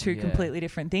 two completely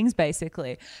different things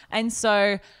basically. And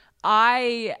so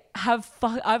I've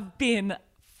been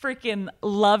freaking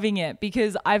loving it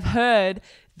because I've heard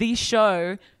the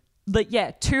show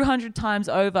 200 times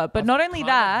over. But not only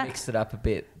that, mixed it up a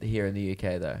bit here in the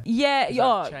UK though. Yeah,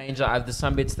 There's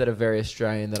some bits that are very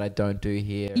Australian that I don't do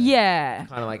here. Yeah,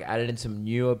 Kind of like added in some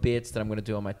newer bits that I'm going to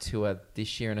do on my tour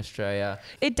this year in Australia.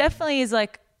 It definitely is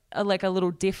like a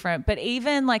little different, but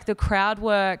even like the crowd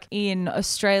work in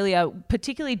Australia,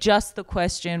 particularly just the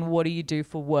question, what do you do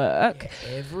for work?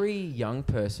 Yeah, every young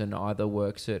person either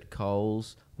works at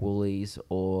Coles, Woolies,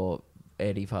 or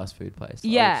any fast food place.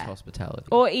 Yeah. Or hospitality.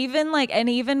 Or even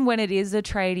even when it is a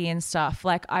tradie and stuff,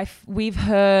 we've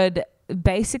heard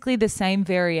basically the same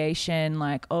variation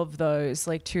of those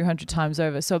 200 times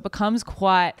over. So it becomes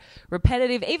quite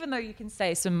repetitive, even though you can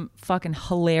say some fucking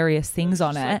hilarious things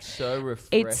on it. So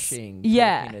refreshing.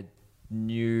 It's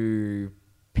New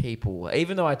people.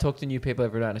 Even though I talk to new people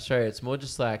every night in Australia, it's more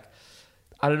just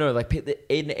I don't know,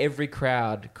 in every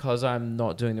crowd, because I'm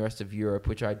not doing the rest of Europe,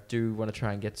 which I do want to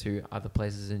try and get to other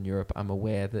places in Europe. I'm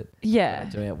aware that we're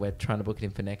doing it. We're trying to book it in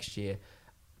for next year.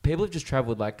 People have just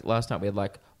traveled. Last night we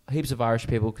had heaps of Irish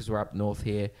people because we're up north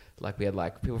here. We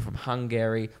had people from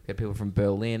Hungary. We had people from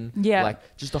Berlin. Yeah.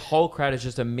 Just the whole crowd is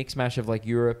just a mix mash of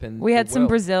Europe and we had some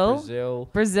Brazil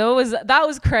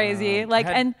was crazy.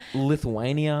 And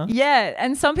Lithuania. Yeah.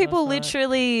 And some people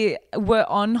literally were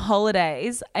on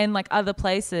holidays and other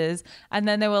places. And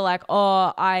then they were like,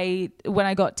 when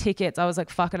I got tickets, I was like,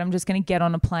 fuck it. I'm just going to get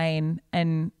on a plane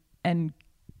and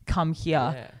come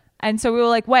here. Yeah. And so we were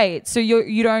like, wait, so you're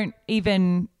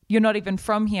not even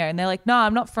from here. And they're like, no,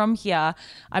 I'm not from here.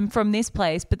 I'm from this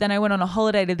place. But then I went on a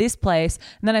holiday to this place.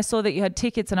 And then I saw that you had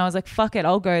tickets and I was like, fuck it,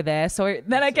 I'll go there. So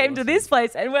then I came to this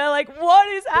place and we're like, what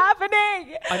is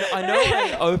happening? I know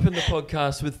I opened the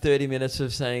podcast with 30 minutes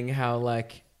of saying how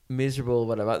miserable or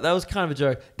whatever. That was kind of a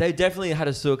joke. They definitely had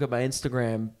a look at my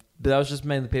Instagram, but that was just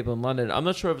mainly people in London. I'm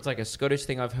not sure if it's a Scottish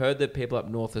thing. I've heard that people up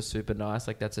north are super nice.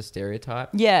 That's a stereotype.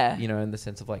 Yeah. In the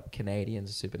sense of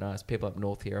Canadians are super nice. People up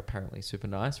north here are apparently super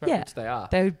nice, right? Yeah. Which they are.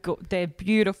 They're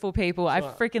beautiful people. So I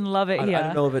freaking love it here. I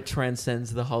don't know if it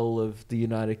transcends the whole of the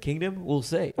United Kingdom. We'll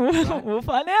see. Right? We'll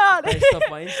find out. Based off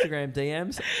my Instagram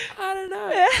DMs. I don't know.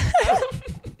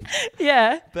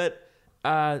 Yeah. But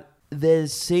there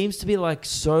seems to be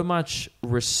so much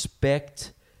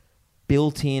respect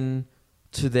built in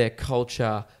to their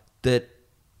culture that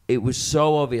it was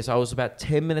so obvious. I was about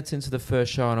 10 minutes into the first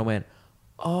show and I went,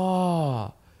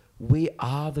 we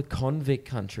are the convict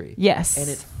country. Yes. And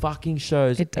it fucking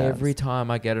shows every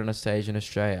time I get on a stage in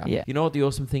Australia. Yeah. You know what the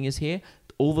awesome thing is here?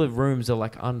 All the rooms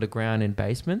are underground in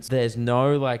basements. There's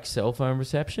no cell phone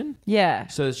reception. Yeah.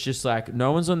 So it's just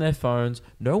no one's on their phones.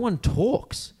 No one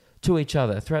talks to each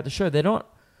other throughout the show. They're not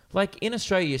in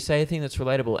Australia, you say a thing that's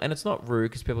relatable and it's not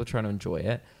rude because people are trying to enjoy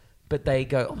it. But they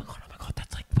go, oh my god,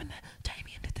 that's when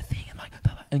Damien did the thing, and blah,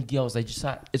 blah. And girls, they just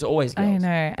start. It's always girls. I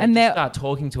know, and they start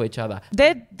talking to each other.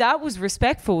 That was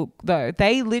respectful though.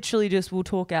 They literally just will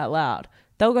talk out loud.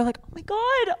 They'll go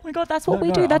oh my god, that's what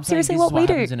we do. That's seriously what we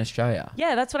do in Australia.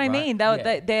 Yeah, that's what I mean.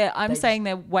 I'm saying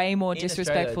they're way more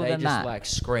disrespectful than that. They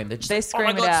just scream. They scream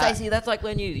oh my it god, out. Stacey, that's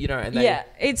when you And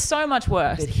it's so much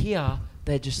worse. But here,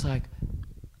 they're just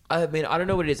I mean, I don't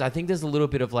know what it is. I think there's a little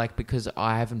bit of because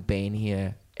I haven't been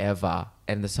here ever,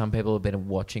 and there's some people have been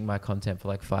watching my content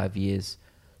for 5 years,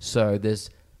 so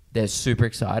they're super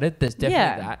excited. There's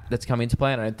definitely that's come into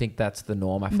play, and I don't think that's the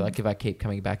norm. I feel if I keep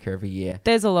coming back here every year,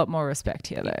 there's a lot more respect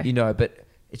here though. But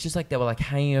it's just they were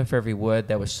hanging over every word.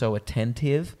 They were so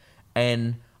attentive,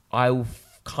 and I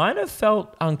kind of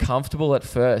felt uncomfortable at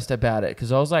first about it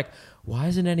because I was like, why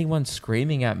isn't anyone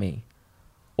screaming at me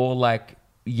or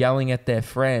yelling at their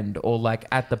friend or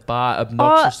at the bar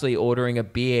obnoxiously ordering a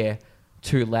beer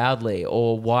too loudly,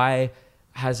 or why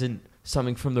hasn't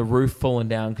something from the roof fallen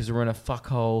down because we're in a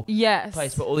fuckhole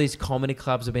place? But all these comedy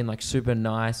clubs have been super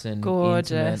nice and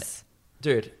gorgeous. intimate.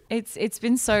 Dude, It's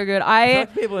been so good. I feel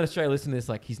like people in Australia listen to this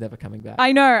like he's never coming back.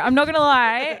 I know. I'm not gonna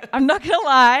lie.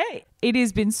 It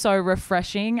has been so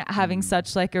refreshing having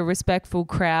such like a respectful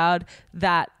crowd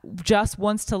that just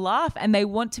wants to laugh and they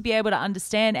want to be able to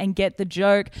understand and get the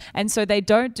joke. And so they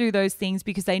don't do those things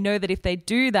because they know that if they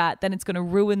do that, then it's going to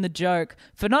ruin the joke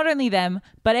for not only them,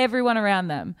 but everyone around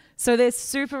them. So they're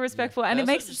super respectful and it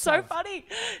makes it so funny.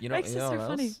 You know, makes it so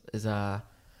funny. Is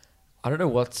I don't know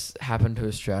what's happened to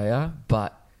Australia,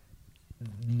 but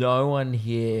no one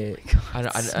here. I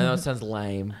know it sounds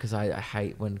lame because I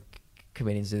hate when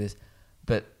comedians do this,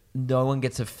 but no one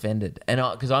gets offended, and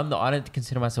because I don't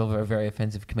consider myself a very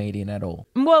offensive comedian at all.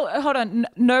 Well, hold on.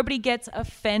 Nobody gets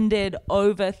offended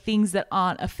over things that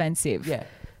aren't offensive. Yeah,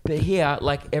 but here,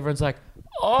 like everyone's like,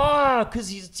 oh,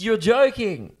 because you're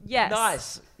joking. Yes.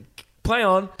 Nice. Play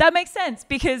on. That makes sense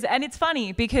and it's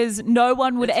funny because no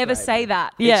one would ever say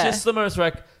that. It's Yeah. just the most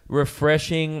like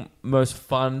refreshing, most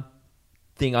fun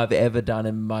thing I've ever done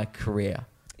in my career.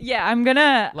 Yeah, I'm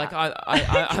gonna. Like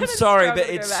I'm sorry, but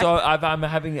it's so I'm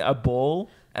having a ball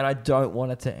and I don't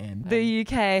want it to end. The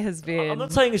UK has been. I'm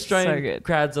not saying Australian so good.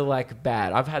 crowds are like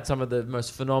bad. I've had some of the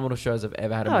most phenomenal shows I've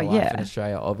ever had in my life in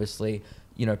Australia. Obviously,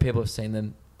 you know, people have seen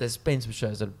them. There's been some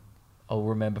shows that I'll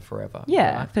remember forever.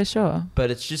 Yeah, right? for sure.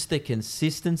 But it's just the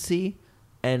consistency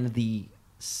and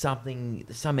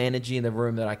some energy in the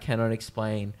room that I cannot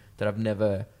explain that I've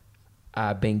never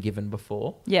been given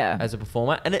before. Yeah. As a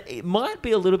performer, and it might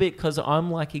be a little bit because I'm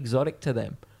like exotic to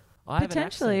them. I have an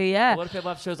Potentially, accent. yeah. A lot of people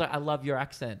have shows like I love your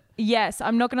accent. Yes,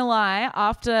 I'm not gonna lie.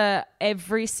 After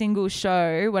every single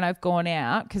show, when I've gone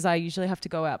out, because I usually have to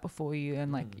go out before you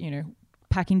and like you know,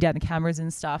 packing down the cameras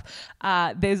and stuff.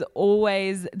 They're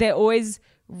always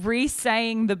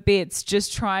re-saying the bits,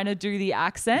 just trying to do the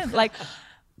accent. Like,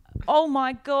 oh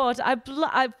my god,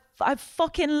 I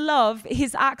fucking love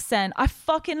his accent. I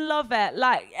fucking love it.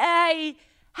 Like, hey,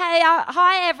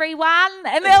 hi everyone,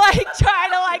 and they're like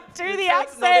trying to like do the accent.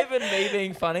 It's not even me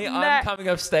being funny. No. I'm coming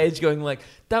off stage going like,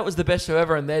 that was the best show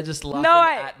ever, and they're just laughing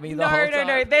at me the whole time.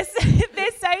 No.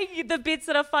 They're saying the bits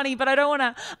that are funny, but I don't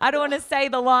want to say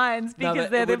the lines because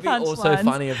they're the punchlines. It would be also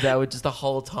funny if they were just the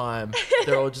whole time.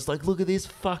 They're all just like, look at this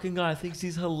fucking guy. Thinks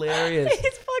he's hilarious.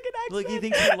 His fucking accent. Look, he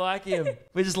thinks you like him.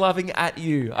 We're just laughing at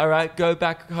you. All right, go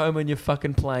back home on your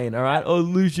fucking plane. All right,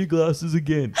 lose your glasses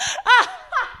again.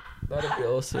 That'd be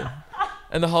awesome.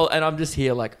 And I'm just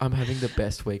here like I'm having the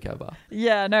best week ever.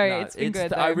 Yeah, no, it's been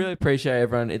good. I really appreciate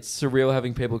everyone. It's surreal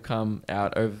having people come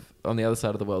out on the other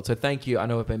side of the world. So thank you. I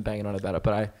know I've been banging on about it,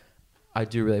 but I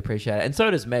do really appreciate it. And so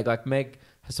does Meg. Like Meg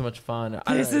has so much fun.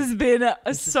 This has been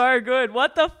so good.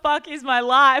 What the fuck is my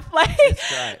life? Like,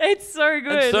 it's so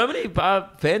good. And so many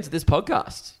fans of this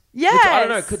podcast. Yes. Which, I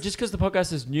don't know. Just because the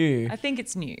podcast is new. I think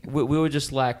it's new. We were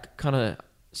just like kind of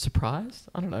surprised.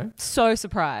 I don't know. So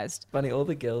surprised. Funny, all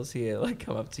the girls here like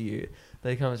come up to you.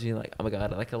 They come up to you like, oh my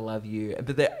god, like I love you.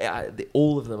 But they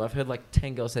all of them. I've heard like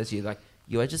 10 girls say to you like,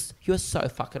 you are so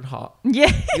fucking hot.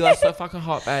 Yeah. You are so fucking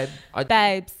hot, babe.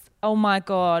 Babes. Oh my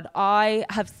god, I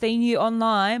have seen you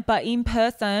online, but in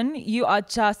person, you are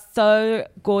just so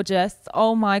gorgeous.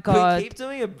 Oh my god, we keep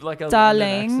doing a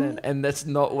darling London accent, and that's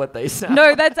not what they sound.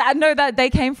 No, that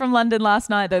they came from London last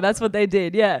night though. That's what they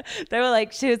did. Yeah, they were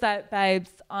like, she was like,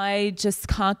 babes, I just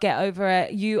can't get over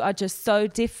it. You are just so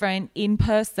different in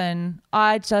person.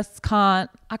 I just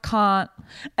can't. I can't.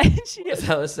 And she As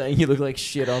I was saying, you look like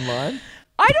shit online.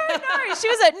 I don't know. She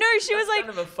was like, no, she was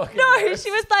like, no, she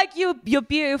was like, you're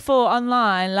beautiful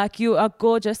online. Like you are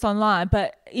gorgeous online,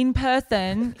 but in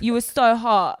person, you were so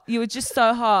hot. You were just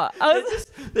so hot.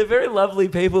 They're very lovely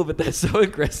people, but they're so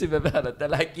aggressive about it. They're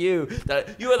like you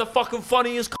are the fucking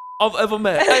funniest I've ever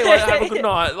met. Anyway, have a good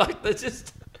night. Like they're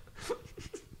just...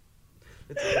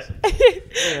 It's awesome.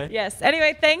 Anyway. Yes.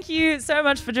 Anyway, thank you so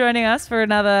much for joining us for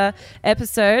another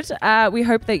episode. We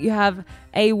hope that you have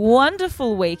a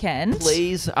wonderful weekend.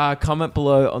 Please comment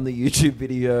below on the YouTube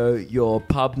video your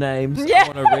pub names. Yeah.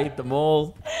 I want to read them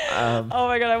all. Oh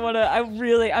my God,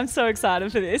 I'm so excited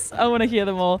for this. I want to hear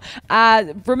them all.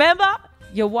 Remember,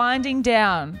 you're winding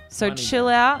down, so chill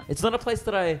out. It's not a place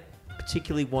that I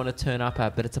particularly want to turn up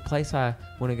at, but it's a place I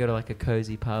want to go to, like a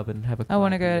cozy pub and have a I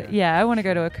want to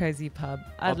go to a cozy pub.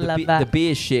 I'd love that. The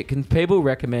beer's shit. Can people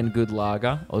recommend good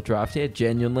lager or draft? Yeah,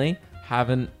 genuinely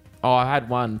haven't. Oh, I had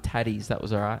one, Taddy's. That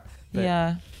was all right.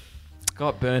 Yeah.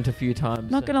 Got burnt a few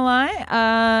times. Not going to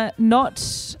lie,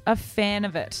 not a fan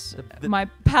of it. My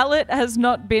palate has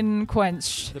not been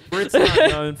quenched. The Brits are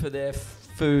known for their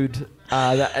food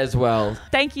as well.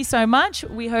 Thank you so much.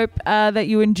 We hope that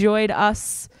you enjoyed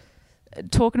us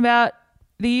talking about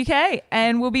the UK,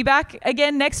 and we'll be back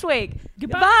again next week.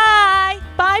 Goodbye.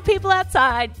 Bye, people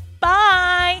outside.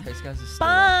 Bye. Those guys are still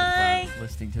Bye. up the front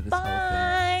listening to this whole thing.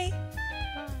 Bye.